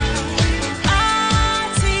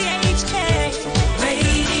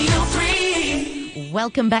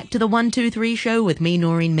Welcome back to the 123 show with me,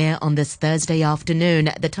 Noreen Mayer, on this Thursday afternoon.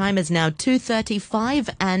 The time is now 2:35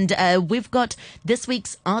 and we've got this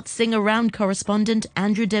week's Art Sing Around correspondent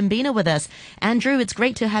Andrew Dembina with us. Andrew, it's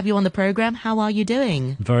great to have you on the program. How are you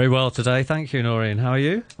doing? Very well today. Thank you, Noreen. How are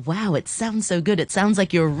you? Wow, it sounds so good. It sounds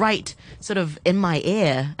like you're right sort of in my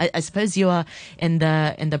ear. I suppose you are in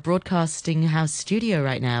the broadcasting house studio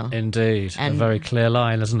right now. Indeed. And a very clear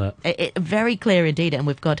line, isn't it? Very clear indeed. And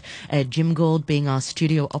we've got Jim Gould being our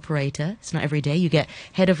studio operator. It's not every day you get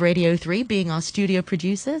head of Radio 3 being our studio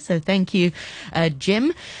producer. So thank you,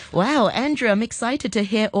 Jim. Wow, Andrew, I'm excited to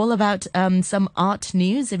hear all about some art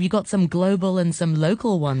news. Have you got some global and some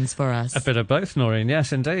local ones for us? A bit of both, Noreen.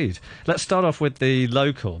 Yes, indeed. Let's start off with the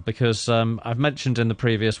local because I've mentioned in the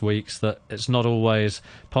previous weeks that it's not always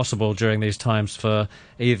possible during these times for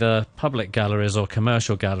either public galleries or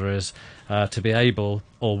commercial galleries to be able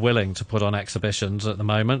or willing to put on exhibitions at the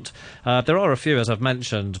moment. There are a few, as I've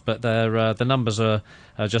mentioned, but the numbers are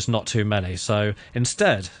just not too many. So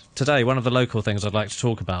instead, today, one of the local things I'd like to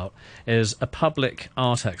talk about is a public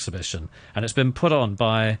art exhibition. And it's been put on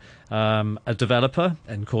by a developer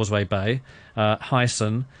in Causeway Bay,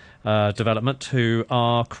 Hyson Development, who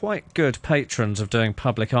are quite good patrons of doing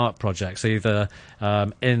public art projects, either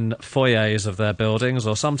in foyers of their buildings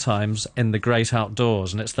or sometimes in the great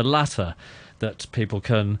outdoors. And it's the latter that people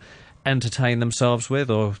can entertain themselves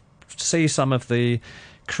with or see some of the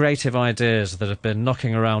creative ideas that have been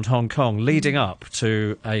knocking around Hong Kong leading up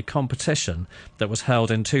to a competition that was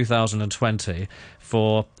held in 2020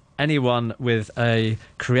 for anyone with a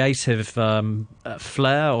creative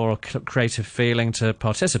flair or a creative feeling to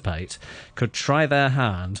participate could try their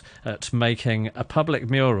hand at making a public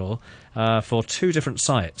mural for two different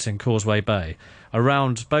sites in Causeway Bay,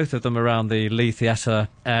 both of them around the Lee Theatre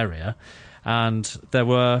area. And there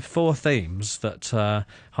were four themes that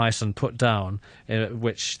Hyson put down,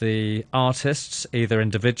 which the artists, either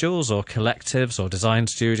individuals or collectives or design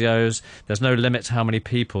studios, there's no limit to how many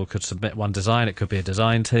people could submit one design. It could be a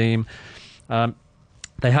design team.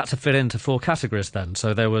 They had to fit into four categories then.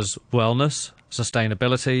 So there was wellness,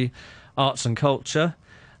 sustainability, arts and culture,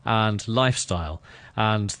 and lifestyle.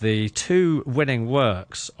 And the two winning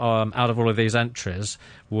works out of all of these entries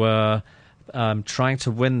were trying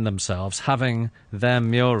to win themselves, having their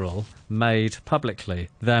mural made publicly,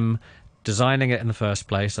 them designing it in the first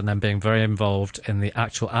place and then being very involved in the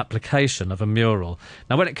actual application of a mural.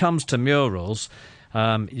 Now, when it comes to murals,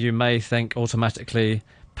 you may think automatically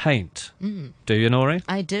paint. Do you, Noreen?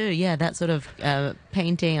 I do, yeah, that sort of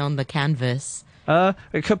painting on the canvas.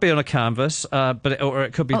 It could be on a canvas, or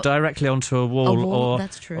it could be directly onto a wall, or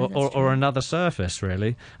that's true, or another surface,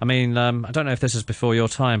 really. I mean, I don't know if this is before your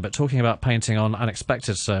time, but talking about painting on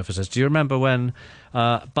unexpected surfaces, do you remember when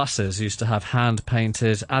buses used to have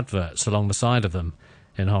hand-painted adverts along the side of them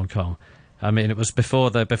in Hong Kong? I mean, it was before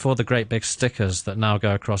the great big stickers that now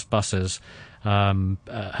go across buses were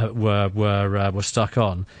stuck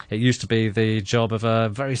on. It used to be the job of a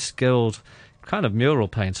very skilled kind of mural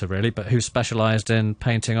painter, really, but who specialised in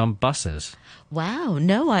painting on buses. Wow,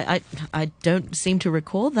 no, I don't seem to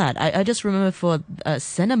recall that. I just remember for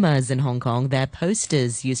cinemas in Hong Kong, their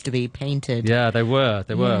posters used to be painted. Yeah, they were,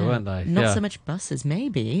 weren't they? Not so much buses,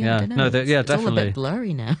 maybe. Yeah, I don't know. It's definitely. All a bit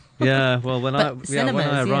blurry now. Yeah, well, when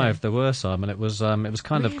I arrived, there were some, and it was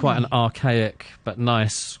kind of quite an archaic but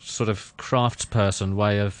nice sort of craftsperson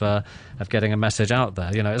way of getting a message out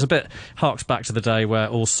there. You know, it's a bit harks back to the day where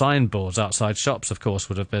all signboards outside shops, of course,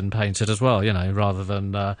 would have been painted as well. You know, rather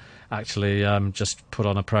than actually just put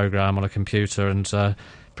on a program on a computer and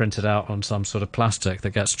printed out on some sort of plastic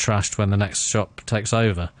that gets trashed when the next shop takes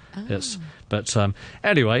over.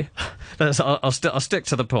 Anyway, I'll stick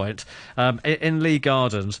to the point. In Lee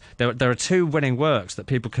Gardens, there are two winning works that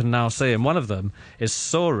people can now see, and one of them is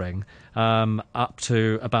soaring up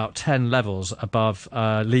to about 10 levels above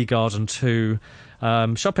Lee Garden 2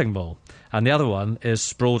 shopping mall. And the other one is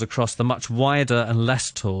sprawled across the much wider and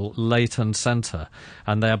less tall Leighton Centre.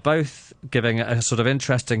 And they are both giving a sort of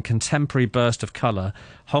interesting contemporary burst of colour,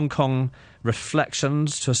 Hong Kong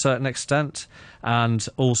reflections to a certain extent, and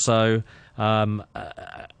also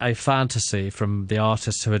a fantasy from the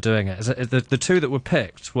artists who are doing it. The two that were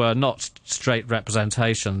picked were not straight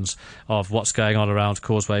representations of what's going on around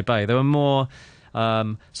Causeway Bay. They were more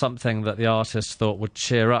something that the artists thought would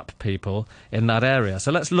cheer up people in that area.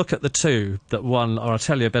 So let's look at the two that won, or I'll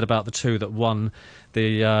tell you a bit about the two that won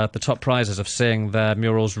the top prizes of seeing their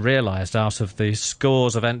murals realised out of the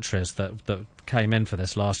scores of entries that came in for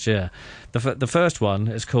this last year. The first one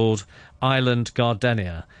is called Island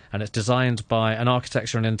Gardenia, and it's designed by an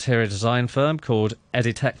architecture and interior design firm called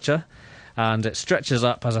Editecture. and it stretches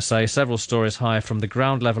up, as I say, several stories high from the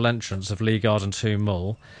ground level entrance of Lee Garden 2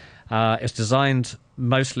 Mall. It's designed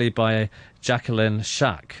mostly by Jacqueline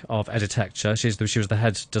Schack of Editecture. She was the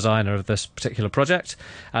head designer of this particular project,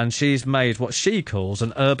 and she's made what she calls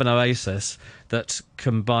an urban oasis that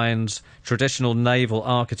combines traditional naval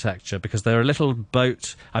architecture, because they're a little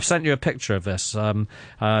boat. I've sent you a picture of this. I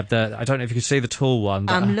don't know if you can see the tall one.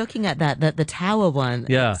 I'm looking at the tower one.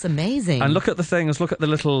 Yeah. It's amazing. And look at the things, look at the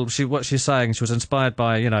little, what she's saying, she was inspired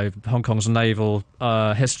by, Hong Kong's naval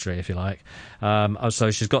history, if you like. So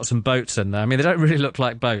she's got some boats in there. I mean, they don't really look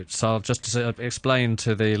like boats. I'll just explain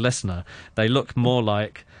to the listener. They look more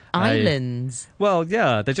like islands. Well,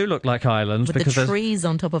 yeah, they do look like islands. With because the trees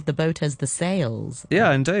on top of the boat as the sails.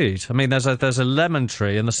 Yeah, indeed. I mean, there's a lemon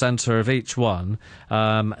tree in the centre of each one.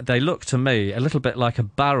 They look to me a little bit like a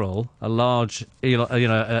barrel, a large,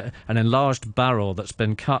 an enlarged barrel that's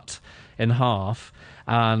been cut in half,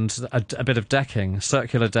 and a bit of decking,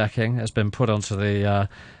 circular decking, has been put onto the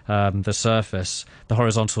surface, the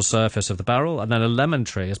horizontal surface of the barrel, and then a lemon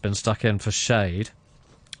tree has been stuck in for shade.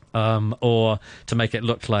 Or to make it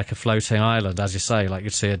look like a floating island, as you say, like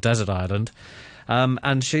you'd see a desert island.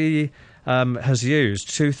 And she has used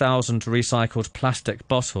 2,000 recycled plastic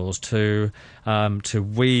bottles to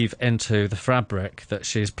weave into the fabric that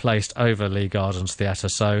she's placed over Lee Gardens Theatre.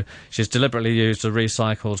 So she's deliberately used a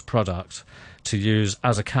recycled product to use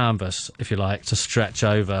as a canvas, if you like, to stretch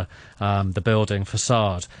over the building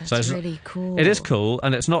facade. That's really cool. It is cool,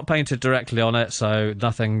 and it's not painted directly on it, so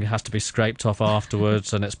nothing has to be scraped off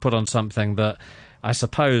afterwards, and it's put on something that I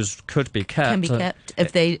suppose could be kept. Can be kept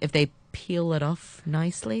if they peel it off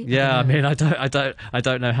nicely. Yeah, I mean, I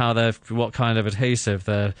don't know what kind of adhesive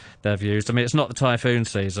they've used. I mean, it's not the typhoon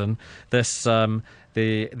season. This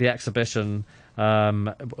the exhibition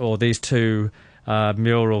or these two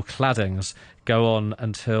mural claddings go on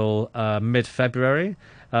until mid-February.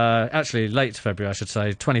 Actually, late February, I should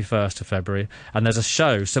say, 21st of February. And there's a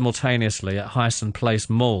show simultaneously at Hyson Place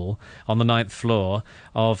Mall on the 9th floor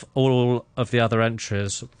of all of the other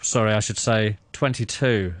entries. Sorry, I should say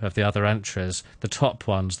 22 of the other entries, the top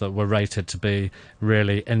ones that were rated to be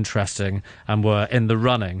really interesting and were in the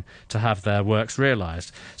running to have their works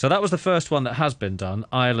realised. So that was the first one that has been done,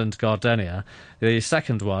 Island Gardenia. The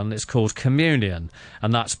second one is called Communion,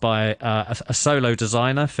 and that's by a solo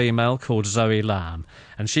designer, female, called Zoe Lamb.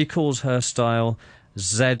 And she calls her style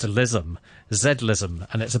Zedlism,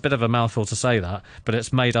 and it's a bit of a mouthful to say that, but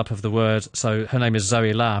it's made up of the word, so her name is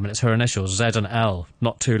Zoe Lamb, and it's her initials, Z and L,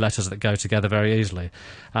 not two letters that go together very easily.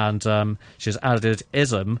 And she's added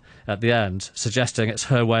ism at the end, suggesting it's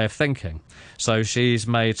her way of thinking. So she's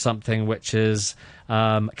made something which is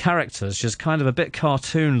characters. She's kind of a bit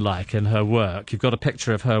cartoon-like in her work. You've got a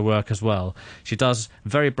picture of her work as well. She does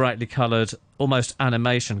very brightly coloured, almost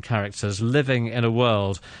animation characters living in a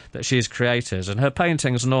world that she's created. And her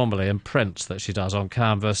paintings normally, and prints that she does on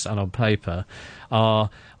canvas and on paper, are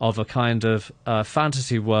of a kind of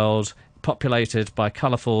fantasy world populated by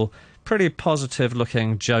colourful, pretty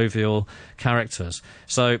positive-looking, jovial characters.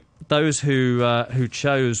 So those who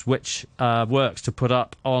chose which works to put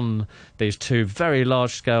up on these two very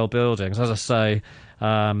large-scale buildings, as I say,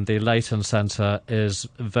 the Leighton Centre is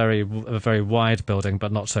a very wide building,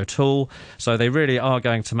 but not so tall. So they really are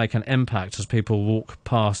going to make an impact as people walk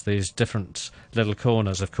past these different little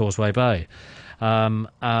corners of Causeway Bay.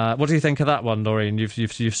 What do you think of that one, Noreen?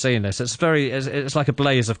 You've seen this. It's like a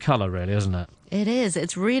blaze of colour, really, isn't it? It is.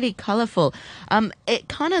 It's really colourful. It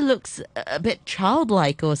kind of looks a bit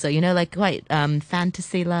childlike, also. Like quite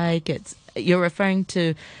fantasy-like. You're referring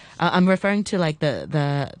to. I'm referring to like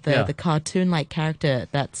the cartoon-like character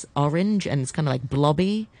that's orange and it's kind of like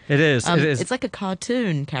blobby. It is. It's like a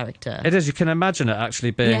cartoon character. It is. You can imagine it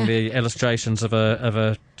actually being the illustrations of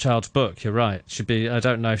a child's book. You're right. Should be. I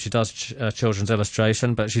don't know if she does children's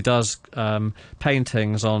illustration, but she does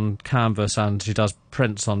paintings on canvas and she does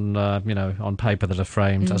prints on on paper that are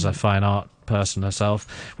framed as a fine art person herself,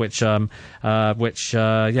 which do have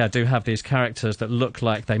these characters that look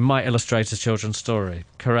like they might illustrate a children's story.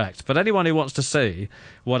 Correct. But anyone who wants to see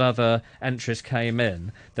what other entries came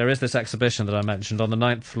in, there is this exhibition that I mentioned on the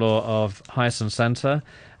 9th floor of Hyson Centre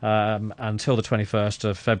until the 21st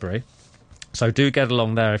of February. So do get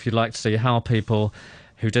along there if you'd like to see how people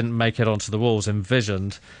who didn't make it onto the walls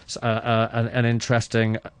envisioned an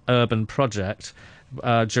interesting urban project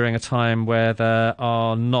during a time where there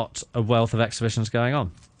are not a wealth of exhibitions going on.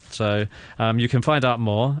 So you can find out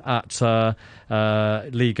more at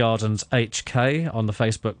Lee Gardens HK on the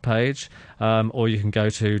Facebook page, or you can go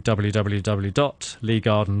to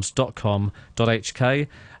www.leegardens.com.hk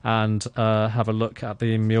and have a look at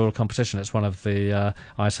the mural competition. It's one of the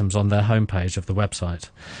items on their homepage of the website.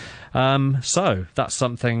 So that's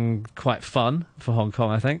something quite fun for Hong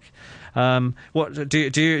Kong, I think. What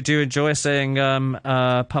do you enjoy seeing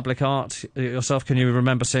public art yourself? Can you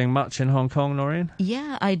remember seeing much in Hong Kong, Noreen?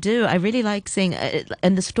 Yeah, I do. I really like seeing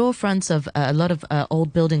in the storefronts of a lot of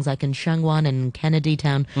old buildings, like in Sheung and Kennedy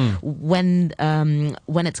Town, when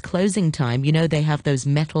it's closing time. You know, they have those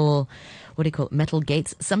metal. What do you call it? Metal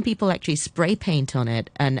gates. Some people actually spray paint on it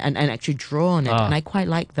and actually draw on it, and I quite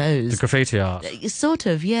like those. The graffiti art. Sort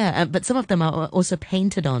of, yeah. But some of them are also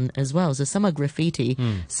painted on as well. So some are graffiti,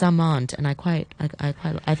 some aren't, and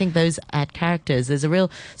I think those add characters. There's a real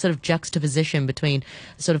sort of juxtaposition between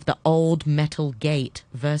sort of the old metal gate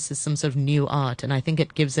versus some sort of new art, and I think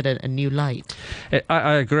it gives it a new light.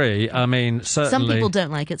 I agree. I mean, certainly some people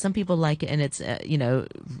don't like it. Some people like it in its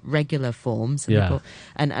regular form. Some people,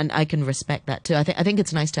 and I can respect that too. I think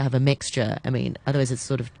it's nice to have a mixture. I mean, otherwise it's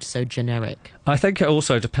sort of so generic. I think it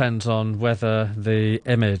also depends on whether the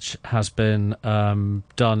image has been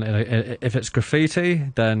done. If it's graffiti,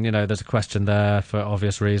 then there's a question there for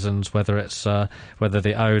obvious reasons. Whether it's whether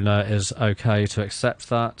the owner is okay to accept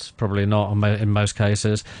that, probably not in most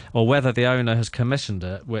cases, or whether the owner has commissioned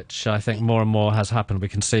it, which I think more and more has happened. We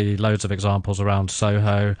can see loads of examples around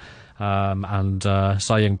Soho. And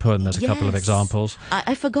Sai Ying Pun, there's a couple of examples.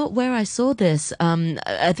 I forgot where I saw this.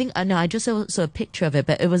 I think I just saw a picture of it,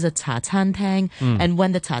 but it was a Ta Tan Tang, and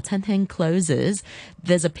when the Ta Tan Tang closes,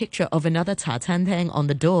 there's a picture of another Ta Tan Tang on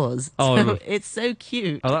the doors. So it's so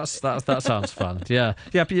cute. Oh, that sounds fun. Yeah.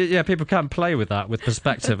 People can play with that, with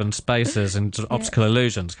perspective and spaces and optical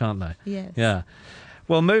illusions, can't they? Yes. Yeah.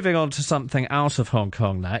 Well, moving on to something out of Hong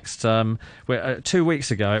Kong next. 2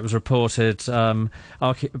 weeks ago, it was reported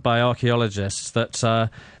by archaeologists that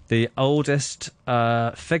the oldest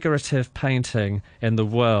figurative painting in the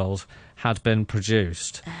world had been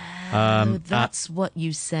produced. That's what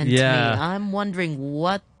you sent me. I'm wondering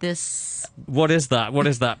what this... What is that? What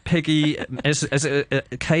is that? Piggy... Is it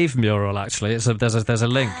a cave mural, actually? There's a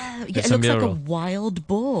link. It looks like a wild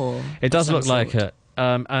boar. It does look like it.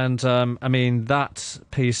 I mean, that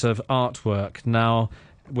piece of artwork now,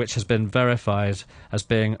 which has been verified as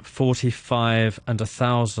being 45 and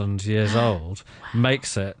 1,000 years old,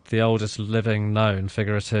 makes it the oldest living known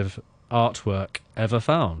figurative artwork ever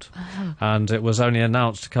found. And it was only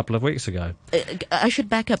announced a couple of weeks ago. I should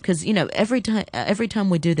back up because, every time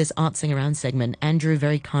we do this Art Sing Around segment, Andrew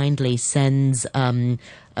very kindly sends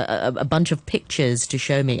a bunch of pictures to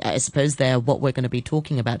show me. I suppose they're what we're going to be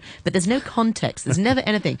talking about. But there's no context. There's never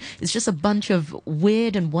anything. It's just a bunch of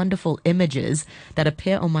weird and wonderful images that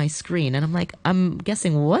appear on my screen. And I'm like, I'm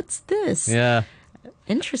guessing, what's this? Yeah.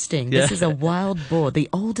 Interesting. This is a wild boar, the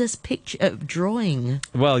oldest picture drawing.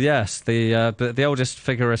 Well, yes, the oldest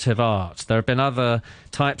figurative art. There have been other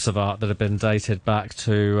types of art that have been dated back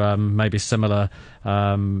to maybe similar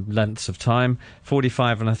lengths of time.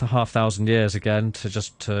 45,500 years again,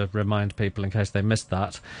 to remind people in case they missed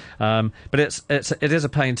that. But it is a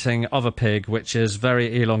painting of a pig which is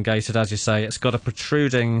very elongated, as you say. It's got a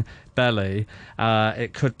protruding belly.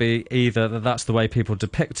 It could be either that's the way people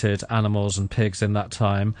depicted animals and pigs in that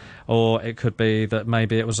time, or it could be that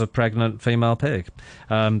maybe it was a pregnant female pig.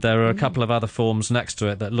 There are a couple of other forms next to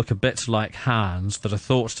it that look a bit like hands, that are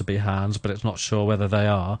thought to be hands, but it's not sure whether they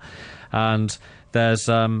are. And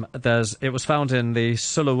it was found in the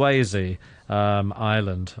Sulawesi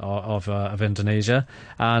island of Indonesia,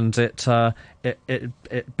 and it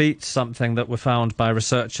beats something that were found by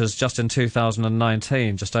researchers just in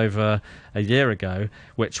 2019, just over a year ago,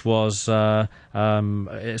 which was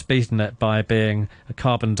it's beaten it by being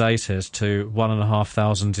carbon dated to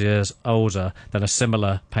 1,500 years older than a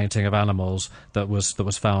similar painting of animals that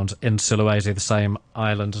was found in Sulawesi, the same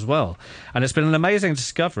island as well. And it's been an amazing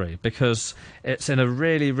discovery because it's in a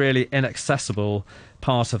really, really inaccessible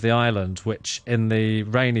part of the island, which in the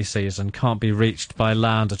rainy season can't be reached by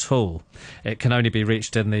land at all. It can only be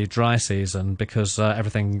reached in the dry season because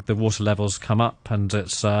the water levels come up, and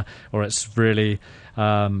it's really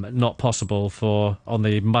not possible on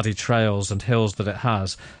the muddy trails and hills that it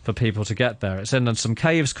has for people to get there. It's in some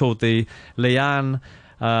caves called the Lian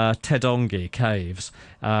Tedongi Caves,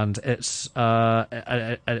 and it's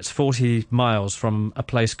 40 miles from a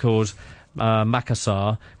place called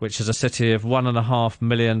Makassar, which is a city of 1.5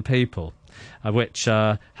 million people, which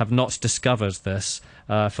have not discovered this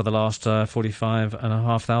for the last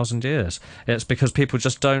 45,500 years. It's because people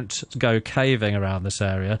just don't go caving around this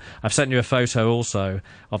area. I've sent you a photo also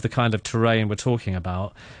of the kind of terrain we're talking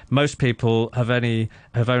about. Most people have only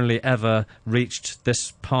ever reached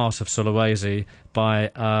this part of Sulawesi by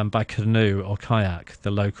canoe or kayak,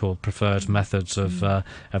 the local preferred methods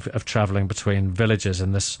of travelling between villages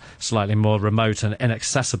in this slightly more remote and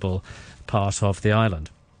inaccessible part of the island.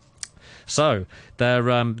 So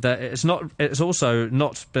it's also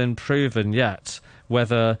not been proven yet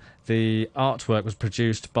whether the artwork was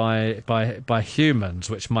produced by humans,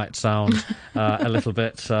 which might sound a little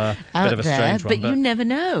bit out bit of a strange there, one. but you never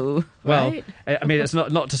know. Well, right? I mean, it's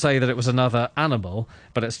not to say that it was another animal,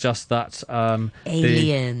 but it's just that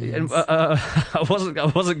Aliens. I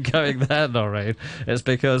wasn't going there, Noreen. It's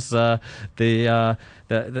because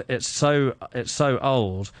it's so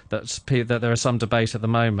old that there is some debate at the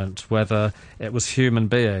moment whether it was human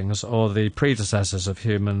beings or the predecessors of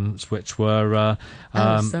humans, which were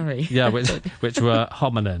sorry. yeah, which were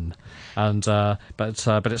hominin, and but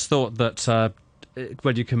it's thought that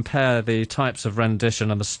when you compare the types of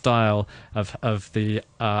rendition and the style of the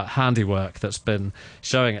handiwork that's been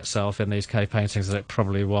showing itself in these cave paintings, that it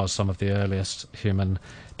probably was some of the earliest human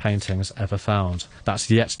paintings ever found. That's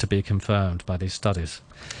yet to be confirmed by these studies.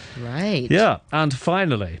 Right. Yeah, and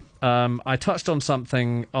finally, I touched on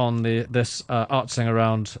something on this Artsing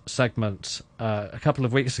Around segment a couple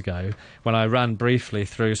of weeks ago when I ran briefly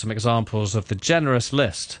through some examples of the generous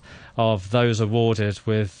list of those awarded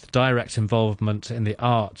with direct involvement in the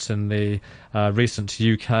arts in the recent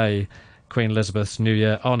UK Queen Elizabeth's New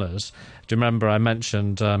Year honours. Do you remember I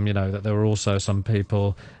mentioned, that there were also some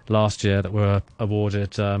people last year that were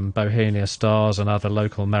awarded Bohemia Stars and other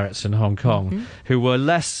local merits in Hong Kong, who were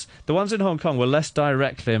less... The ones in Hong Kong were less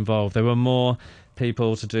directly involved. They were more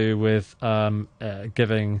people to do with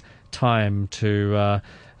giving time to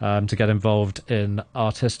get involved in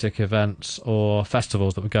artistic events or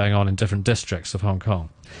festivals that were going on in different districts of Hong Kong.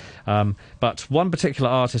 But one particular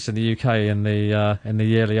artist in the UK in the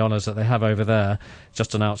yearly honours that they have over there,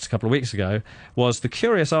 just announced a couple of weeks ago, was the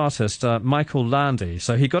curious artist Michael Landy.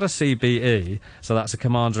 So he got a CBE, so that's a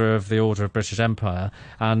Commander of the Order of British Empire,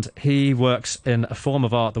 and he works in a form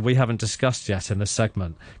of art that we haven't discussed yet in this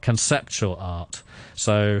segment, conceptual art.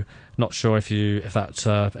 So not sure if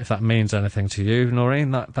that means anything to you,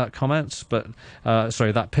 Noreen, that comment, but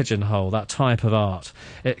that pigeonhole, that type of art.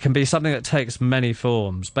 It can be something that takes many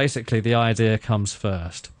forms. Basically, the idea comes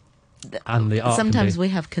first, and the art. Sometimes we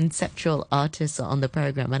have conceptual artists on the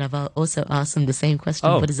program, and I've also asked them the same question.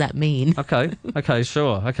 Oh. What does that mean? Okay,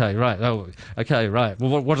 sure. Okay, right. Oh, okay, right.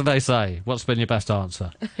 Well, what do they say? What's been your best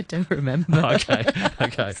answer? I don't remember.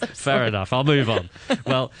 Okay, fair enough. I'll move on.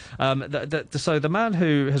 Well, so the man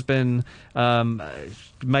who has been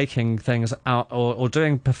making things out or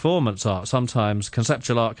doing performance art, sometimes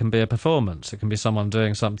conceptual art can be a performance. It can be someone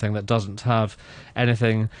doing something that doesn't have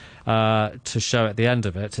anything to show at the end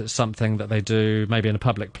of it. It's something that they do maybe in a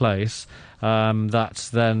public place, that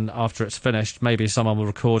then after it's finished, maybe someone will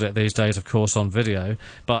record it these days, of course, on video,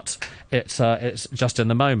 but it's just in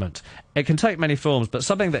the moment. It can take many forms, but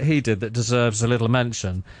something that he did that deserves a little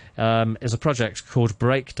mention is a project called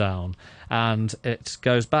Breakdown, and it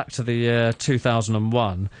goes back to the year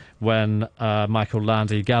 2001 when Michael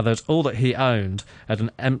Landy gathered all that he owned at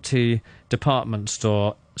an empty department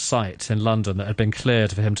store site in London that had been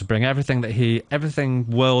cleared for him to bring everything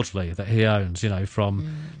worldly that he owns,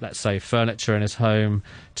 from let's say furniture in his home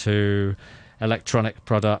to electronic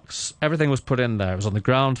products. Everything was put in there. It was on the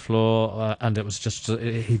ground floor, and it was just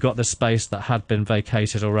he got this space that had been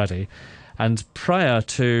vacated already. And prior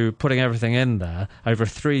to putting everything in there, over a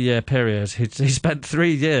 3-year period, he spent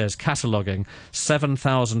 3 years cataloguing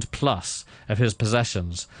 7,000 plus of his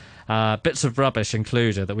possessions. Bits of rubbish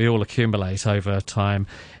included that we all accumulate over time.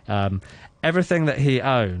 Everything that he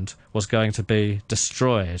owned was going to be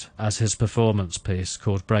destroyed as his performance piece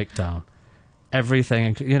called Breakdown.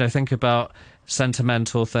 Everything, think about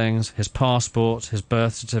sentimental things, his passport, his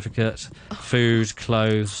birth certificate, food,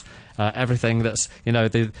 clothes, everything that's,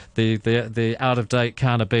 the out-of-date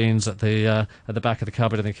can of beans at the back of the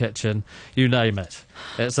cupboard in the kitchen, you name it.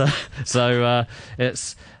 It's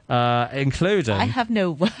including... I have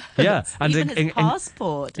no words. Yeah, and even his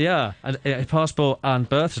passport. Yeah, and a passport and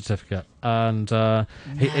birth certificate, and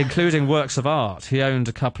including works of art. He owned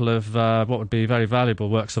a couple of what would be very valuable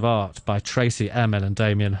works of art by Tracy Emin and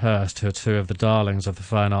Damien Hirst, who are two of the darlings of the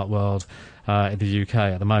fine art world in the UK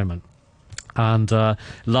at the moment. And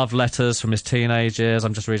love letters from his teenage years.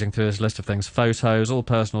 I'm just reading through this list of things. Photos, all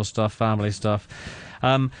personal stuff, family stuff.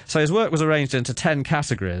 So his work was arranged into 10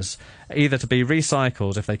 categories. either to be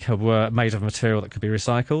recycled if they were made of material that could be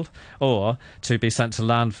recycled, or to be sent to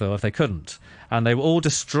landfill if they couldn't. And they were all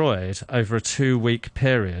destroyed over a 2-week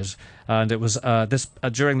period. And it was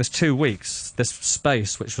during this 2 weeks, this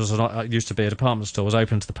space, which was used to be a department store, was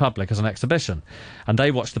open to the public as an exhibition. And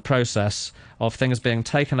they watched the process of things being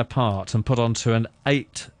taken apart and put onto an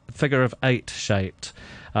figure of 8 shaped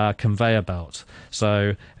conveyor belt.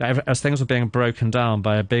 So as things were being broken down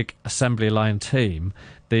by a big assembly line team,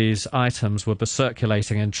 these items were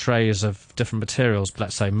circulating in trays of different materials,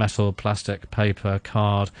 let's say metal, plastic, paper,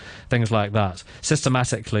 card, things like that,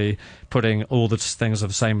 systematically putting all the things of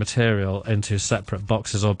the same material into separate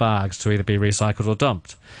boxes or bags to either be recycled or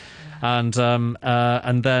dumped. And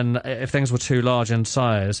then, if things were too large in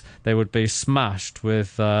size, they would be smashed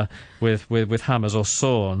with hammers or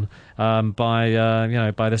sawn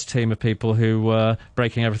by this team of people who were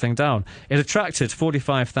breaking everything down. It attracted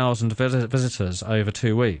 45,000 visitors over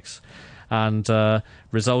 2 weeks, and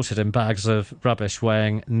resulted in bags of rubbish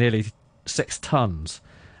weighing nearly 6 tons.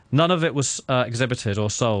 None of it was exhibited or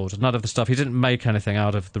sold. None of the stuff. He didn't make anything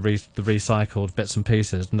out of the recycled bits and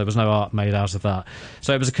pieces, and there was no art made out of that.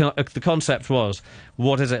 So it was the concept was,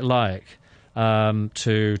 what is it like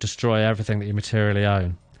to destroy everything that you materially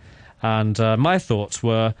own? And my thoughts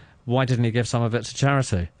were, why didn't he give some of it to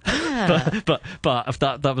charity? Yeah. but if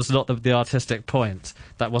that was not the artistic point.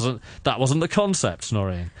 That wasn't the concept,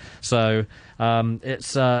 Noreen. So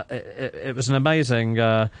it was an amazing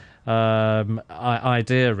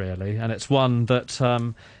idea, really, and it's one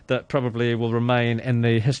that probably will remain in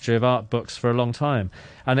the history of art books for a long time.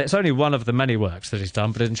 And it's only one of the many works that he's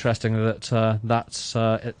done, but interesting that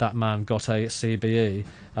that man got a CBE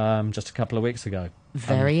just a couple of weeks ago.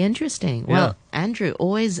 Very interesting. Yeah. Well, Andrew,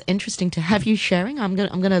 always interesting to have you sharing. I'm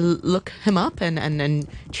gonna look him up and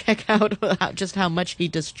check out just how much he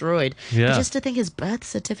destroyed. Yeah. But just to think, his birth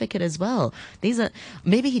certificate as well.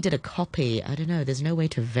 Maybe he did a copy. I don't know. There's no way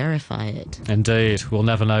to verify it. Indeed, we'll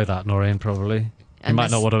never know that, Noreen. Probably. He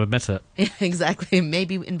might not want to admit it. Yeah, exactly.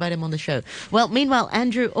 Maybe invite him on the show. Well, meanwhile,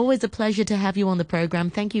 Andrew, always a pleasure to have you on the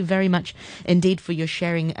program. Thank you very much indeed for your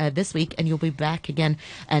sharing this week, and you'll be back again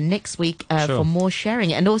next week Sure. for more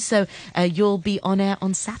sharing. And also, you'll be on air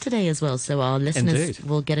on Saturday as well, so our listeners Indeed.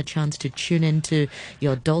 will get a chance to tune into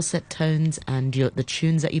your dulcet tones and the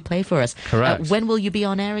tunes that you play for us. Correct. When will you be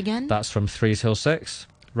on air again? That's from 3 till 6,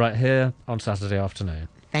 right here on Saturday afternoon.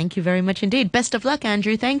 Thank you very much indeed. Best of luck,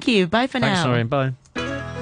 Andrew. Thank you. Bye for now. Thanks, Noreen. Bye.